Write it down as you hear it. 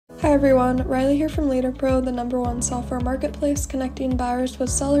Hi everyone, Riley here from LeaderPro, the #1 software marketplace connecting buyers with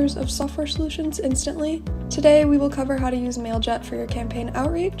sellers of software solutions instantly. Today we will cover how to use Mailjet for your campaign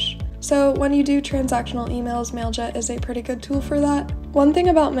outreach. So when you do transactional emails, Mailjet is a pretty good tool for that. One thing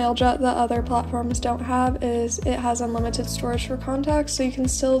about Mailjet that other platforms don't have is it has unlimited storage for contacts, so you can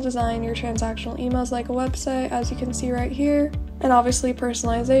still design your transactional emails like a website, as you can see right here. And obviously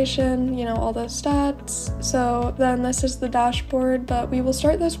personalization, all those stats. So then this is the dashboard, but we will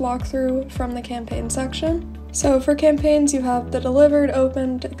start this walkthrough from the campaign section. So for campaigns, you have the delivered,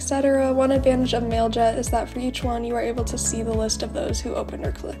 opened, etc. One advantage of Mailjet is that for each one, you are able to see the list of those who opened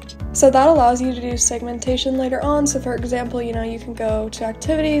or clicked. So that allows you to do segmentation later on. So for example, you can go to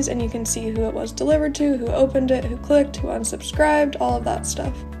activities and you can see who it was delivered to, who opened it, who clicked, who unsubscribed, all of that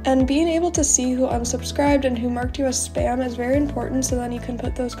stuff. And being able to see who unsubscribed and who marked you as spam is very important, so then you can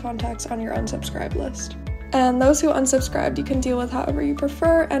put those contacts on your unsubscribed list. And those who unsubscribed you can deal with however you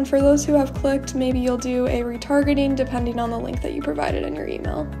prefer, and for those who have clicked, maybe you'll do a retargeting depending on the link that you provided in your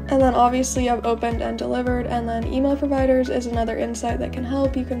email. And then obviously you have opened and delivered, and then email providers is another insight that can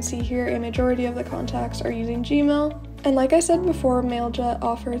help. You can see here a majority of the contacts are using Gmail. And like I said before, Mailjet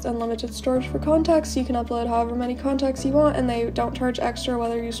offers unlimited storage for contacts, so you can upload however many contacts you want, and they don't charge extra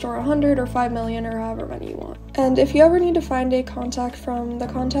whether you store 100 or 5 million or however many you want. And if you ever need to find a contact from the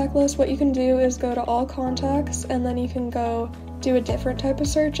contact list, what you can do is go to all contacts, and then you can go do a different type of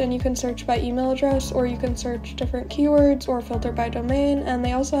search, and you can search by email address, or you can search different keywords or filter by domain. And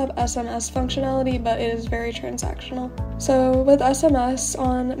they also have SMS functionality, but it is very transactional. So with SMS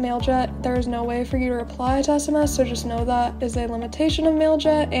on Mailjet, there is no way for you to reply to SMS, so just know that is a limitation of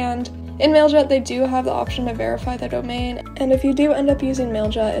Mailjet. And in Mailjet, they do have the option to verify the domain, and if you do end up using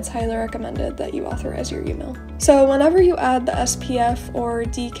Mailjet, it's highly recommended that you authorize your email. So whenever you add the SPF or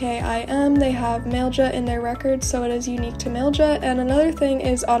DKIM, they have Mailjet in their records, so it is unique to Mailjet. And another thing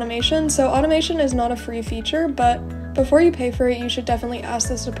is automation. So automation is not a free feature, but before you pay for it, you should definitely ask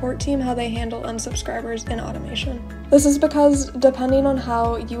the support team how they handle unsubscribers in automation. This is because depending on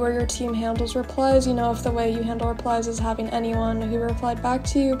how you or your team handles replies, if the way you handle replies is having anyone who replied back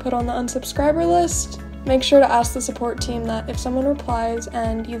to you put on the unsubscriber list, make sure to ask the support team that if someone replies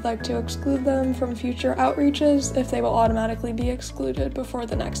and you'd like to exclude them from future outreaches, if they will automatically be excluded before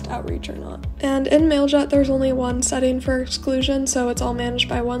the next outreach or not. And in Mailjet, there's only one setting for exclusion, so it's all managed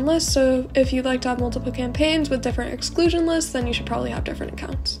by one list. So if you'd like to have multiple campaigns with different exclusion lists, then you should probably have different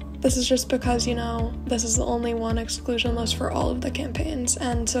accounts. This is just because, this is the only one exclusion list for all of the campaigns.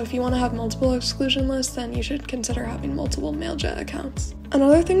 And so if you want to have multiple exclusion lists, then you should consider having multiple Mailjet accounts.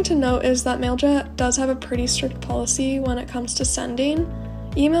 Another thing to note is that Mailjet does have a pretty strict policy when it comes to sending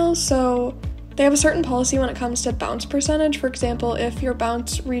emails. So they have a certain policy when it comes to bounce percentage. For example, if your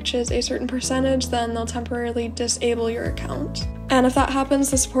bounce reaches a certain percentage, then they'll temporarily disable your account. And if that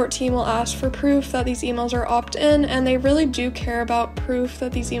happens, the support team will ask for proof that these emails are opt-in, and they really do care about proof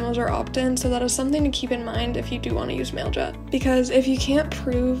that these emails are opt-in, so that is something to keep in mind if you do want to use Mailjet. Because if you can't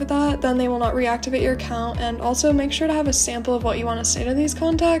prove that, then they will not reactivate your account. And also make sure to have a sample of what you want to say to these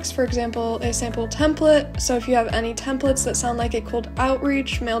contacts. For example, a sample template. So if you have any templates that sound like a cold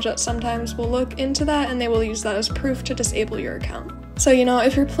outreach, Mailjet sometimes will look into that and they will use that as proof to disable your account. So,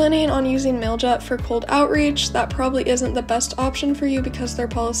 if you're planning on using Mailjet for cold outreach, that probably isn't the best option for you because their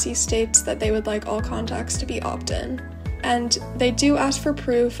policy states that they would like all contacts to be opt-in. And they do ask for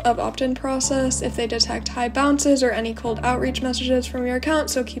proof of opt-in process if they detect high bounces or any cold outreach messages from your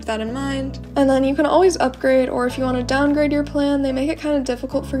account, so keep that in mind. And then you can always upgrade, or if you want to downgrade your plan, they make it kind of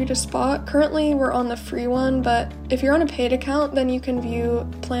difficult for you to spot. Currently, we're on the free one, but if you're on a paid account, then you can view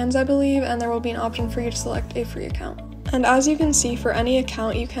plans, I believe, and there will be an option for you to select a free account. And as you can see, for any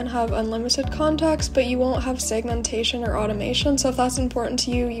account, you can have unlimited contacts, but you won't have segmentation or automation. So if that's important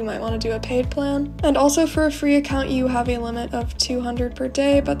to you, you might want to do a paid plan. And also for a free account, you have a limit of 200 per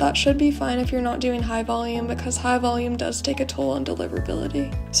day, but that should be fine if you're not doing high volume, because high volume does take a toll on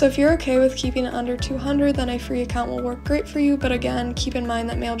deliverability. So if you're okay with keeping it under 200, then a free account will work great for you. But again, keep in mind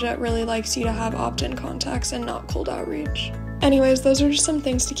that Mailjet really likes you to have opt-in contacts and not cold outreach. Anyways, those are just some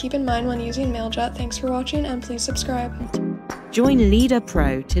things to keep in mind when using Mailjet. Thanks for watching, and please subscribe. Join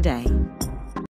LeaderPro today.